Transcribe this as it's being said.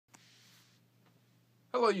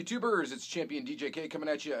Hello YouTubers, it's Championdjk coming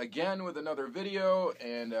at you again with another video,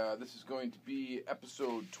 and this is going to be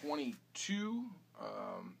episode 22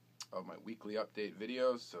 of my weekly update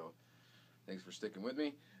videos, so thanks for sticking with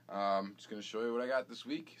me. I'm just going to show you what I got this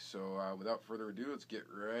week, so without further ado, let's get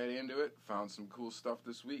right into it. Found some cool stuff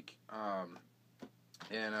this week,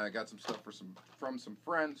 and I got some stuff from some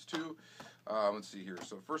friends too. Let's see here.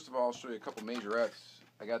 So first of all, I'll show you a couple Majorettes.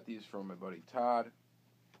 I got these from my buddy Todd,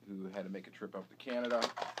 who had to make a trip up to Canada,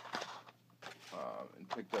 and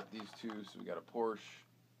picked up these two. So we got a Porsche,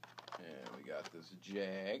 and we got this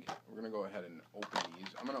Jag. We're going to go ahead and open these.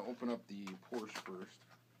 I'm going to open up the Porsche first.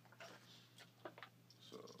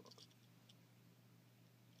 So,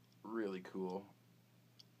 really cool.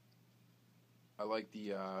 I like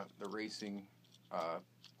the racing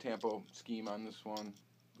tampo scheme on this one.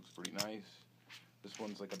 Looks pretty nice. This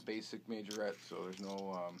one's like a basic Majorette, so there's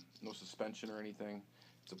no suspension or anything.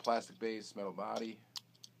 It's a plastic base, metal body,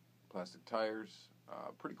 plastic tires.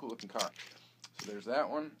 Pretty cool looking car. So there's that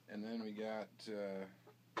one, and then we got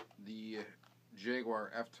the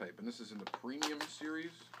Jaguar F-Type, and this is in the premium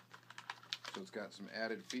series, so it's got some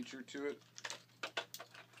added feature to it.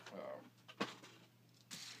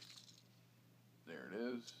 There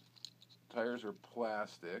it is. Tires are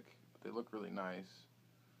plastic, but they look really nice.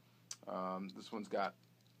 This one's got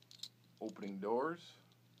opening doors,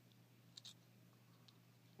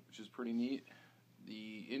 which is pretty neat.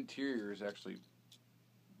 The interior is actually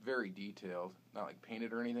very detailed, not like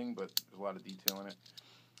painted or anything, but there's a lot of detail in it.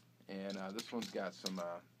 And this one's got some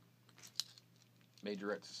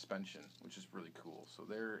Majorette suspension, which is really cool. So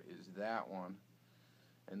there is that one.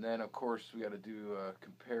 And then of course we got to do a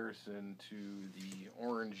comparison to the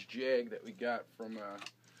orange Jag that we got from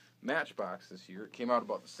Matchbox this year. It came out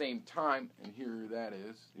about the same time, and here that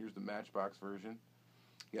is. Here's the Matchbox version.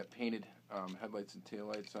 You got painted headlights and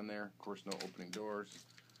taillights on there. Of course, no opening doors.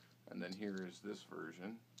 And then here is this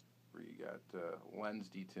version, where you got lens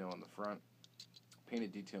detail in the front,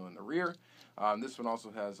 painted detail in the rear. This one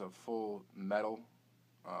also has a full metal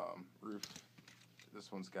roof.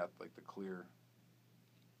 This one's got like the clear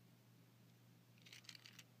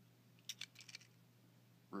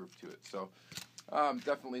roof to it. So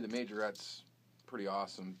definitely the Majorette's pretty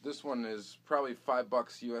awesome. This one is probably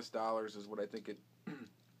 $5 US dollars is what I think it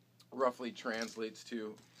roughly translates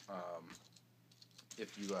to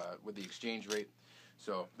if you with the exchange rate.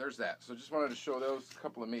 So there's that. So just wanted to show those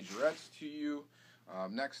couple of Majorettes to you.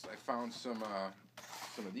 Next, I found some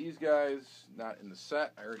of these guys, not in the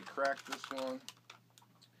set. I already cracked this one.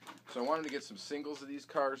 So I wanted to get some singles of these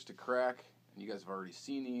cars to crack, and you guys have already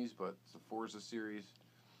seen these, but it's the Forza series.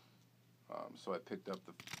 So I picked up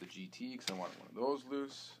the GT because I wanted one of those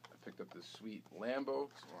loose. I picked up this sweet Lambo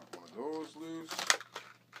because I wanted one of those loose.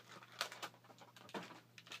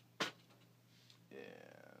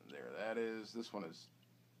 And there that is. This one is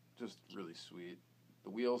just really sweet. The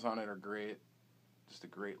wheels on it are great. Just a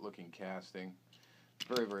great looking casting.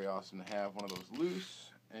 Very, very awesome to have one of those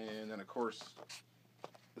loose. And then of course,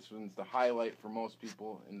 this one's the highlight for most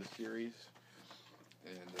people in the series.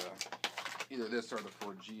 And either this or the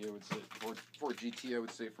Ford G, I would say, Ford GT, I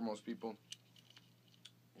would say, for most people.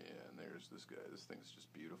 And there's this guy. This thing's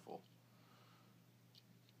just beautiful.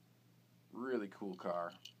 Really cool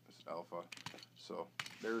car. This Alpha. So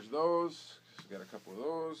there's those. Got a couple of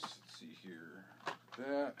those. Let's see here.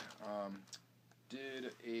 That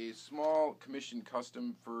did a small commission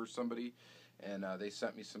custom for somebody, and they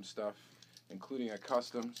sent me some stuff, including a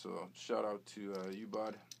custom. So shout out to you,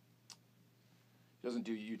 bud. He doesn't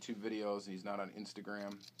do YouTube videos. He's not on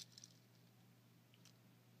Instagram,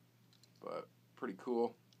 but pretty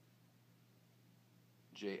cool.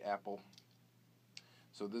 J Apple.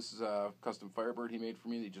 So this is a custom Firebird he made for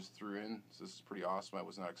me that he just threw in. So this is pretty awesome. I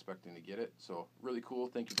was not expecting to get it. So really cool.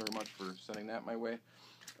 Thank you very much for sending that my way.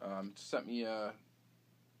 Sent me a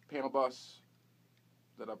panel bus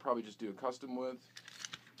that I'll probably just do a custom with.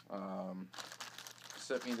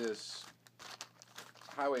 Sent me this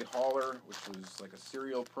Highway Hauler, which was like a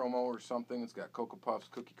cereal promo or something. It's got Cocoa Puffs,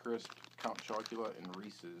 Cookie Crisp, Count Chocula, and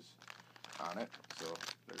Reese's on it. So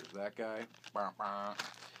there's that guy.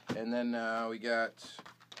 And then we got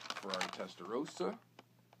Ferrari Testarossa.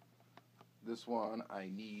 This one I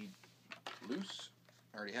need loose.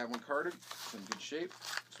 I already have one carded. It's in good shape.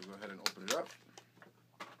 So go ahead and open it up.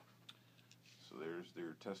 So there's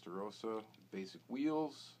their Testarossa basic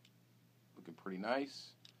wheels. Looking pretty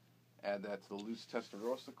nice. Add that to the loose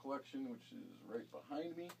Testarossa collection, which is right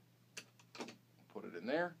behind me. Put it in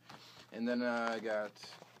there. And then I got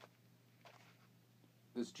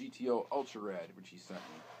this GTO Ultra Red, which he sent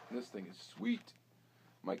me. This thing is sweet.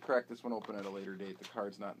 Might crack this one open at a later date. The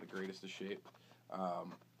card's not in the greatest of shape.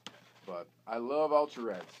 But I love Ultra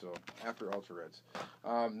Reds, so after Ultra Reds.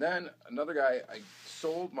 Then another guy, I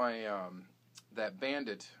sold my that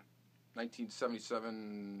Bandit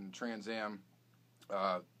 1977 Trans Am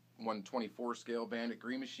 124 scale Bandit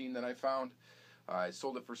Green Machine that I found. I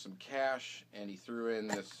sold it for some cash, and he threw in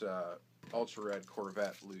this Ultra Red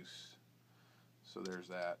Corvette loose. So there's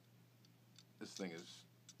that. This thing is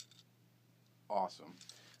awesome.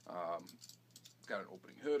 It's got an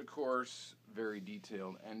opening hood, of course, very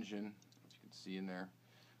detailed engine, as you can see in there.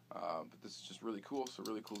 But this is just really cool, so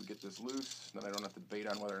really cool to get this loose. Then I don't have to debate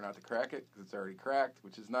on whether or not to crack it, because it's already cracked,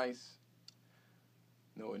 which is nice.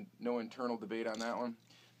 No internal debate on that one.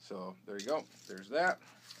 So there you go. There's that.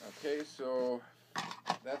 Okay, so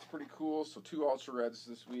that's pretty cool. So 2 Ultra Reds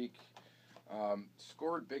this week.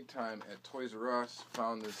 Scored big time at Toys R Us.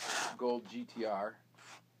 Found this gold GTR,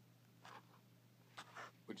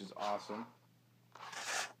 which is awesome.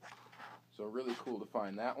 So really cool to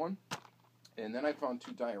find that one. And then I found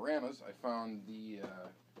 2 dioramas. I found the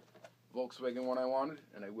Volkswagen one I wanted,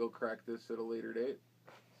 and I will crack this at a later date.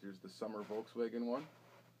 Here's the summer Volkswagen one.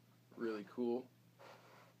 Really cool.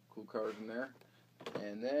 Cool cars in there.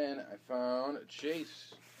 And then I found a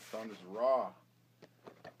Chase. I found this raw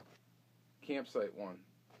campsite one.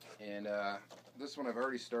 And this one I've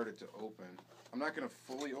already started to open. I'm not going to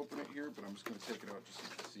fully open it here, but I'm just going to take it out just so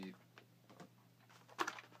you can see.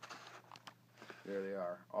 There they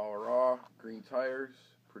are. All raw, green tires.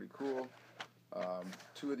 Pretty cool.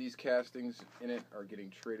 2 of these castings in it are getting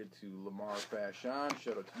traded to Lamar Fashion.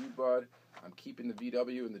 Shout out to you, bud. I'm keeping the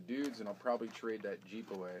VW and the dudes, and I'll probably trade that Jeep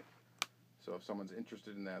away. So if someone's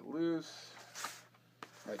interested in that loose,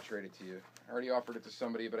 I might trade it to you. I already offered it to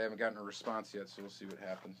somebody, but I haven't gotten a response yet, so we'll see what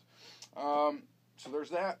happens. So there's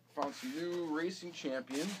that. Found some new Racing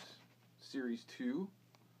Champions, Series 2.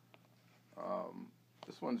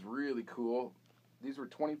 This one's really cool. These were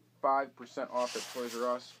 25% off at Toys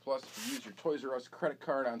R Us. Plus, if you use your Toys R Us credit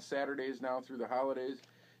card on Saturdays now through the holidays,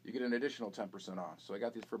 you get an additional 10% off. So I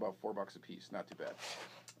got these for about $4 a piece. Not too bad.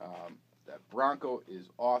 That Bronco is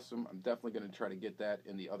awesome. I'm definitely going to try to get that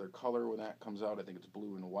in the other color when that comes out. I think it's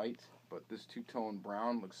blue and white. But this two-tone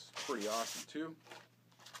brown looks pretty awesome, too.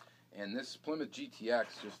 And this Plymouth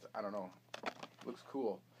GTX just, I don't know, looks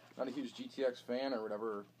cool. Not a huge GTX fan or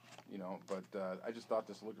whatever, you know, but I just thought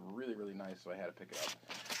this looked really, really nice, so I had to pick it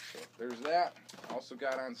up. So there's that. Also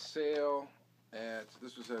got on sale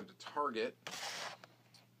this was at Target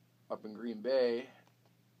up in Green Bay.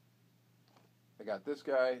 I got this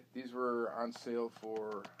guy. These were on sale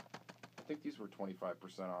for, I think these were 25%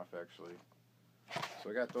 off, actually. So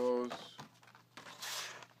I got those.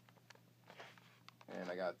 And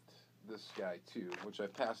I got this guy, too, which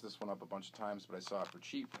I've passed this one up a bunch of times, but I saw it for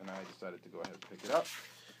cheap, and I decided to go ahead and pick it up.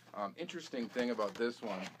 Interesting thing about this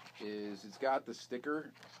one is it's got the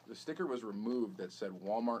sticker. The sticker was removed that said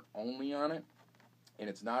Walmart only on it, and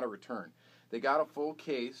it's not a return. They got a full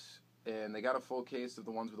case, and they got a full case of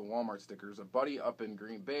the ones with the Walmart stickers. A buddy up in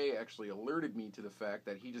Green Bay actually alerted me to the fact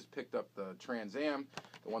that he just picked up the Trans Am,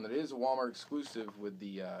 the one that is a Walmart exclusive with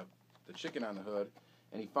the chicken on the hood,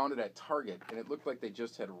 and he found it at Target, and it looked like they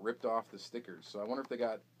just had ripped off the stickers. So I wonder if they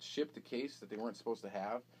got shipped a case that they weren't supposed to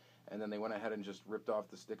have, and then they went ahead and just ripped off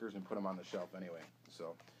the stickers and put them on the shelf anyway.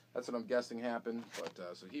 So that's what I'm guessing happened.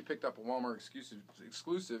 But so he picked up a Walmart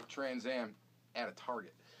exclusive Trans Am at a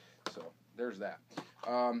Target. So there's that.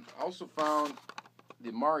 I also found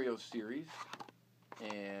the Mario series,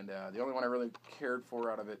 and the only one I really cared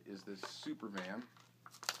for out of it is this Superman.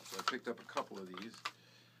 So I picked up a couple of these,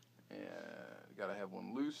 and got to have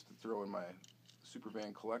one loose to throw in my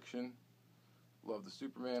Superman collection. Love the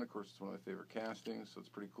Superman. Of course, it's one of my favorite castings, so it's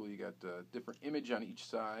pretty cool. You got a different image on each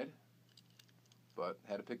side, but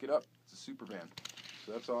had to pick it up. It's a Superman,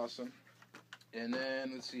 so that's awesome. And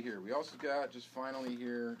then, let's see here. We also got, just finally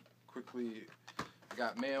here, quickly, I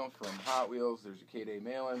got mail from Hot Wheels. There's a K-Day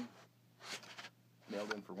mail-in.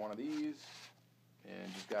 Mailed in for one of these,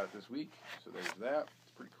 and just got it this week, so there's that.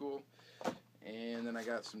 It's pretty cool. And then I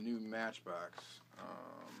got some new Matchbox.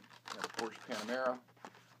 Got a Porsche Panamera.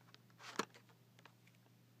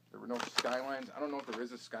 There were no Skylines. I don't know if there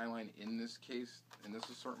is a Skyline in this case, in this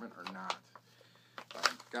assortment, or not.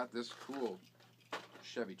 Got this cool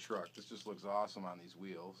Chevy truck. This just looks awesome on these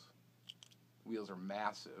wheels. Wheels are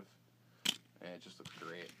massive, and it just looks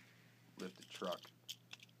great. Lifted truck.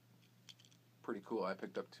 Pretty cool. I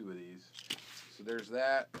picked up 2 of these. So there's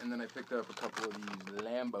that, and then I picked up a couple of these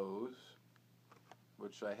Lambos,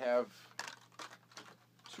 which I have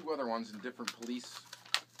 2 other ones in different police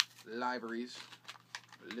liveries.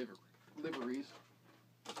 Liveries.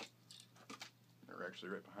 They're actually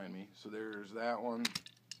right behind me. So there's that one,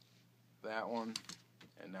 that one,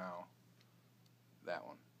 and now that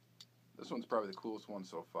one. This one's probably the coolest one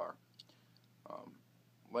so far.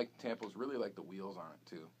 Like Tampos, really like the wheels on it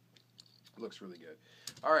too. It looks really good.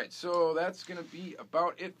 Alright, so that's going to be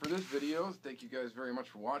about it for this video. Thank you guys very much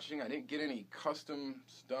for watching. I didn't get any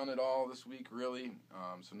customs done at all this week, really,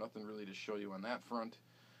 so nothing really to show you on that front.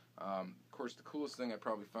 Of course, the coolest thing I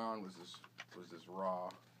probably found was this raw,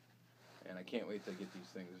 and I can't wait to get these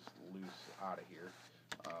things loose out of here.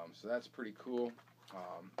 So that's pretty cool.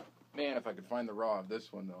 Man, if I could find the raw of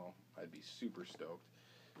this one, though, I'd be super stoked.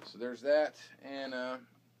 So there's that, and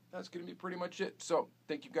that's going to be pretty much it. So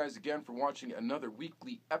thank you guys again for watching another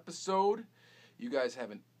weekly episode. You guys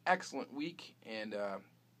have an excellent week, and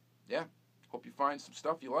yeah, hope you find some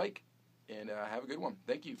stuff you like, and have a good one.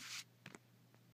 Thank you.